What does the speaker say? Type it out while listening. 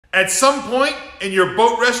At some point in your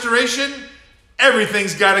boat restoration,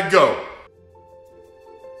 everything's gotta go.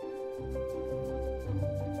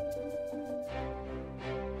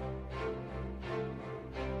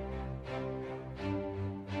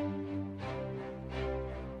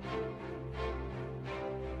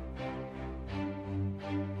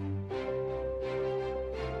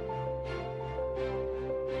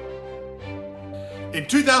 In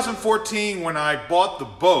 2014, when I bought the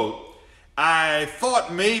boat, I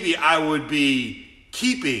thought maybe I would be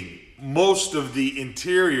keeping most of the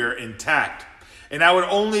interior intact, and I would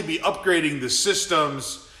only be upgrading the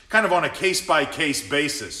systems kind of on a case-by-case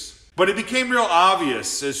basis. But it became real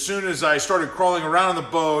obvious as soon as I started crawling around the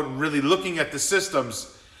boat and really looking at the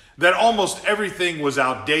systems that almost everything was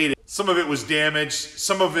outdated. Some of it was damaged,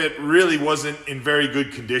 some of it really wasn't in very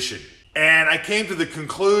good condition. And I came to the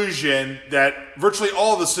conclusion that virtually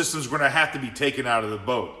all the systems were going to have to be taken out of the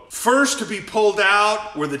boat. First to be pulled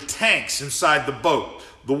out were the tanks inside the boat.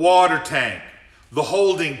 The water tank, the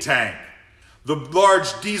holding tank, the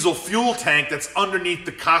large diesel fuel tank that's underneath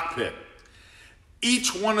the cockpit.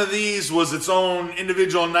 Each one of these was its own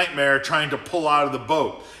individual nightmare trying to pull out of the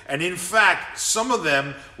boat. And in fact, some of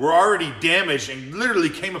them were already damaged and literally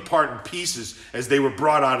came apart in pieces as they were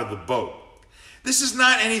brought out of the boat. This is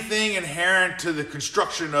not anything inherent to the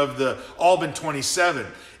construction of the Albin 27.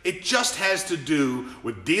 It just has to do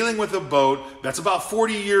with dealing with a boat that's about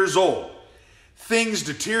 40 years old. Things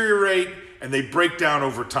deteriorate and they break down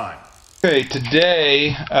over time. Okay,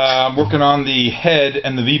 today I'm working on the head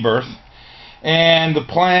and the V-berth, and the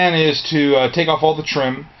plan is to take off all the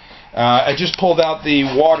trim. I just pulled out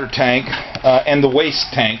the water tank and the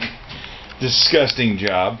waste tank. Disgusting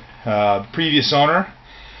job. Previous owner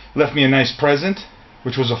left me a nice present,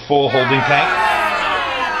 which was a full holding tank,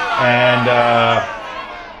 and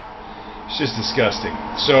it's just disgusting.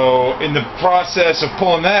 So in the process of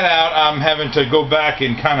pulling that out, I'm having to go back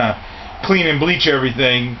and kind of clean and bleach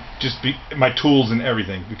everything, my tools and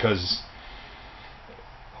everything, because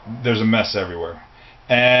there's a mess everywhere.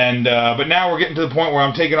 And but now we're getting to the point where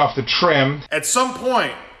I'm taking off the trim. At some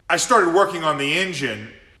point, I started working on the engine.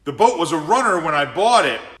 The boat was a runner when I bought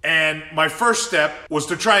it, and my first step was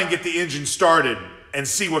to try and get the engine started and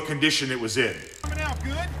see what condition it was in. Coming out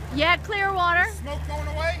good? Yeah, clear water. Smoke going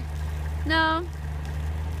away? No.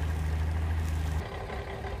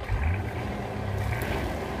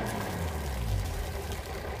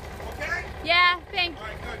 Okay? Yeah, thank you. All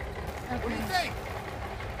right, good. What do you think?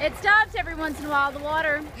 It stops every once in a while, the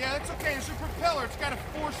water. Yeah, that's okay. It's your propeller. It's got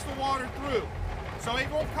to force the water through. So it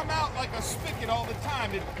won't come out like a spigot all the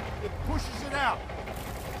time. It pushes it out.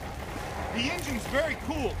 The engine's very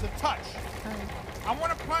cool to touch. I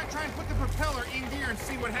want to try and put the propeller in gear and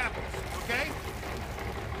see what happens, okay?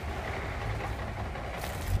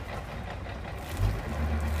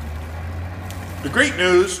 The great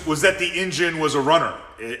news was that the engine was a runner.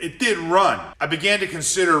 It did run. I began to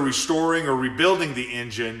consider restoring or rebuilding the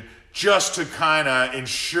engine just to kind of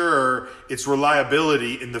ensure its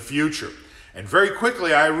reliability in the future. And very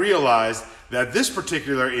quickly I realized that this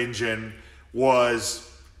particular engine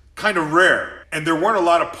was kind of rare, and there weren't a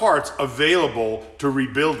lot of parts available to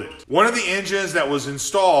rebuild it. One of the engines that was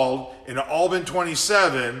installed in an Albin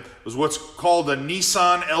 27 was what's called a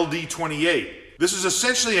Nissan Ld-28. This is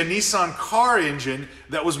essentially a Nissan car engine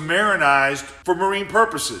that was marinized for marine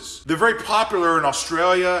purposes. They're very popular in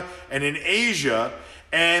Australia and in Asia,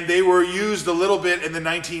 and they were used a little bit in the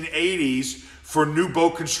 1980s for new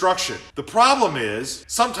boat construction. The problem is,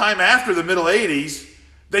 sometime after the middle 80s,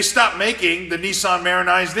 they stopped making the Nissan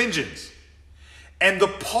marinized engines. And the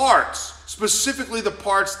parts, specifically the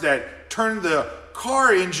parts that turned the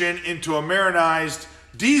car engine into a marinized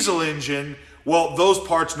diesel engine, well, those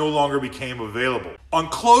parts no longer became available. On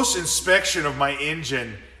close inspection of my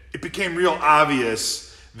engine, it became real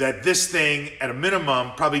obvious that this thing, at a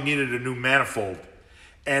minimum, probably needed a new manifold,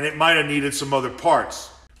 and it might have needed some other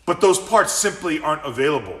parts. But those parts simply aren't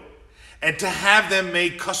available. And to have them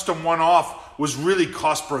made custom one-off was really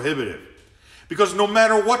cost prohibitive. Because no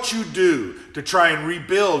matter what you do to try and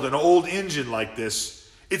rebuild an old engine like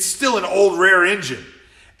this, it's still an old rare engine.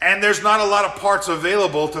 And there's not a lot of parts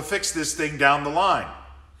available to fix this thing down the line.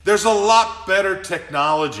 There's a lot better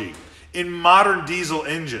technology in modern diesel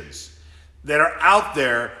engines that are out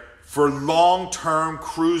there for long-term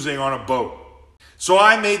cruising on a boat. So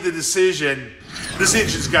I made the decision, this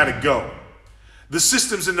engine's gotta go. The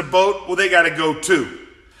systems in the boat, well, they gotta go too.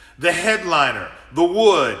 The headliner, the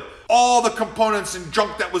wood, all the components and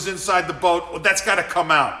junk that was inside the boat, well, that's gotta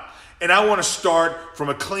come out. And I wanna start from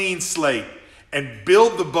a clean slate and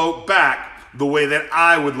build the boat back the way that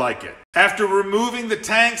I would like it. After removing the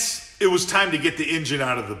tanks, it was time to get the engine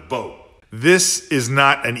out of the boat. This is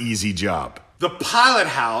not an easy job. The pilot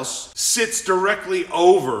house sits directly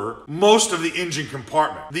over most of the engine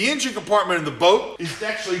compartment. The engine compartment in the boat is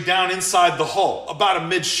actually down inside the hull, about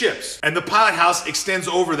amidships, and the pilot house extends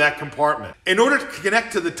over that compartment. In order to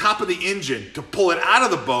connect to the top of the engine to pull it out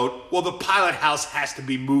of the boat, well, the pilot house has to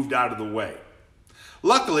be moved out of the way.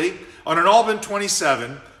 Luckily, on an Albin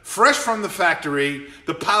 27, fresh from the factory,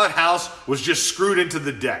 the pilot house was just screwed into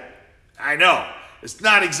the deck. I know. It's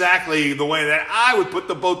not exactly the way that I would put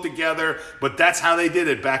the boat together, but that's how they did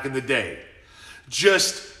it back in the day.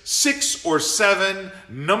 Just 6 or 7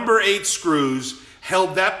 number 8 screws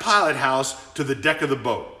held that pilot house to the deck of the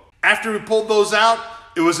boat. After we pulled those out,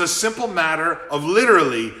 it was a simple matter of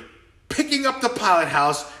literally picking up the pilot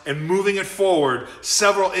house and moving it forward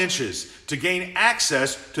several inches to gain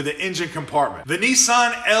access to the engine compartment. The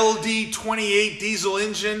Nissan Ld-28 Diesel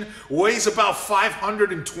engine weighs about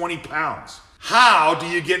 520 pounds. How do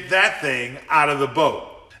you get that thing out of the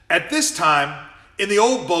boat? At this time, in the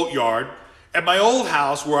old boatyard, at my old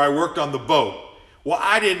house where I worked on the boat, well,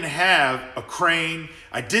 I didn't have a crane,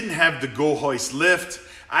 I didn't have the go hoist lift,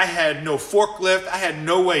 I had no forklift, I had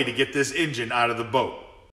no way to get this engine out of the boat.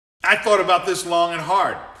 I thought about this long and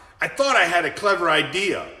hard. I thought I had a clever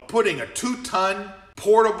idea, putting a 2-ton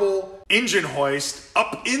portable engine hoist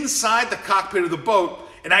up inside the cockpit of the boat,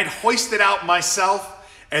 and I'd hoist it out myself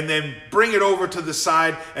and then bring it over to the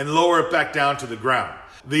side and lower it back down to the ground.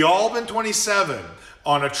 The Albin 27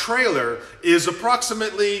 on a trailer is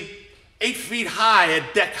approximately 8 feet high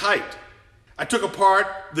at deck height. I took apart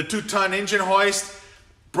the 2-ton engine hoist,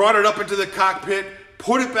 brought it up into the cockpit,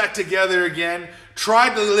 put it back together again,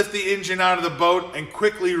 tried to lift the engine out of the boat, and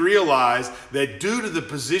quickly realized that due to the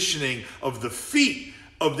positioning of the feet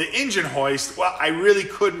of the engine hoist, well, I really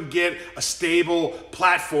couldn't get a stable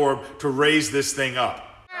platform to raise this thing up.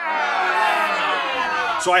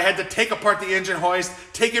 So I had to take apart the engine hoist,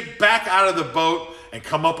 take it back out of the boat, and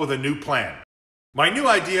come up with a new plan. My new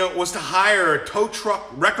idea was to hire a tow truck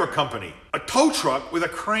wrecker company, a tow truck with a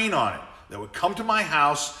crane on it that would come to my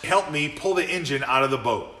house, help me pull the engine out of the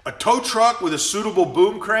boat. A tow truck with a suitable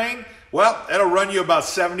boom crane, well, that'll run you about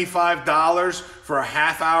 $75 for a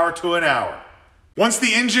half hour to an hour. Once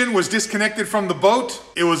the engine was disconnected from the boat,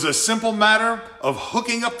 it was a simple matter of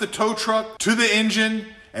hooking up the tow truck to the engine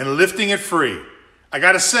and lifting it free. I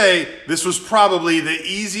gotta say, this was probably the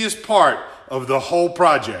easiest part of the whole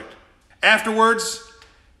project. Afterwards,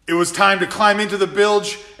 it was time to climb into the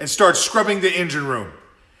bilge and start scrubbing the engine room.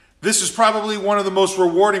 This is probably one of the most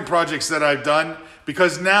rewarding projects that I've done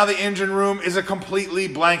because now the engine room is a completely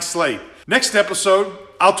blank slate. Next episode,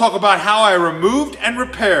 I'll talk about how I removed and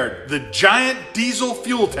repaired the giant diesel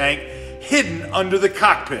fuel tank hidden under the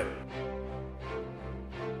cockpit.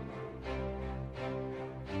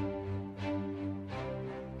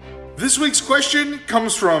 This week's question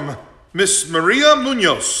comes from Miss Maria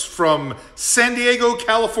Munoz from San Diego,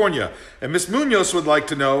 California. And Miss Munoz would like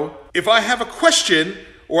to know, if I have a question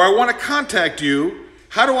or I want to contact you,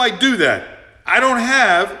 how do I do that? I don't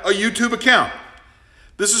have a YouTube account.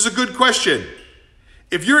 This is a good question.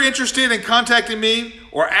 If you're interested in contacting me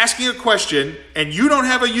or asking a question and you don't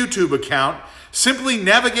have a YouTube account, simply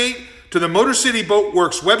navigate to the MotorCity Boat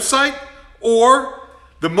Works website or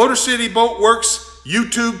the MotorCity Boat Works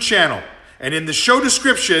YouTube channel. And in the show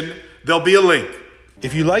description, there'll be a link.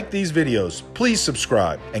 If you like these videos, please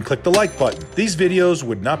subscribe and click the like button. These videos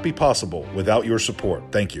would not be possible without your support.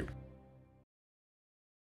 Thank you.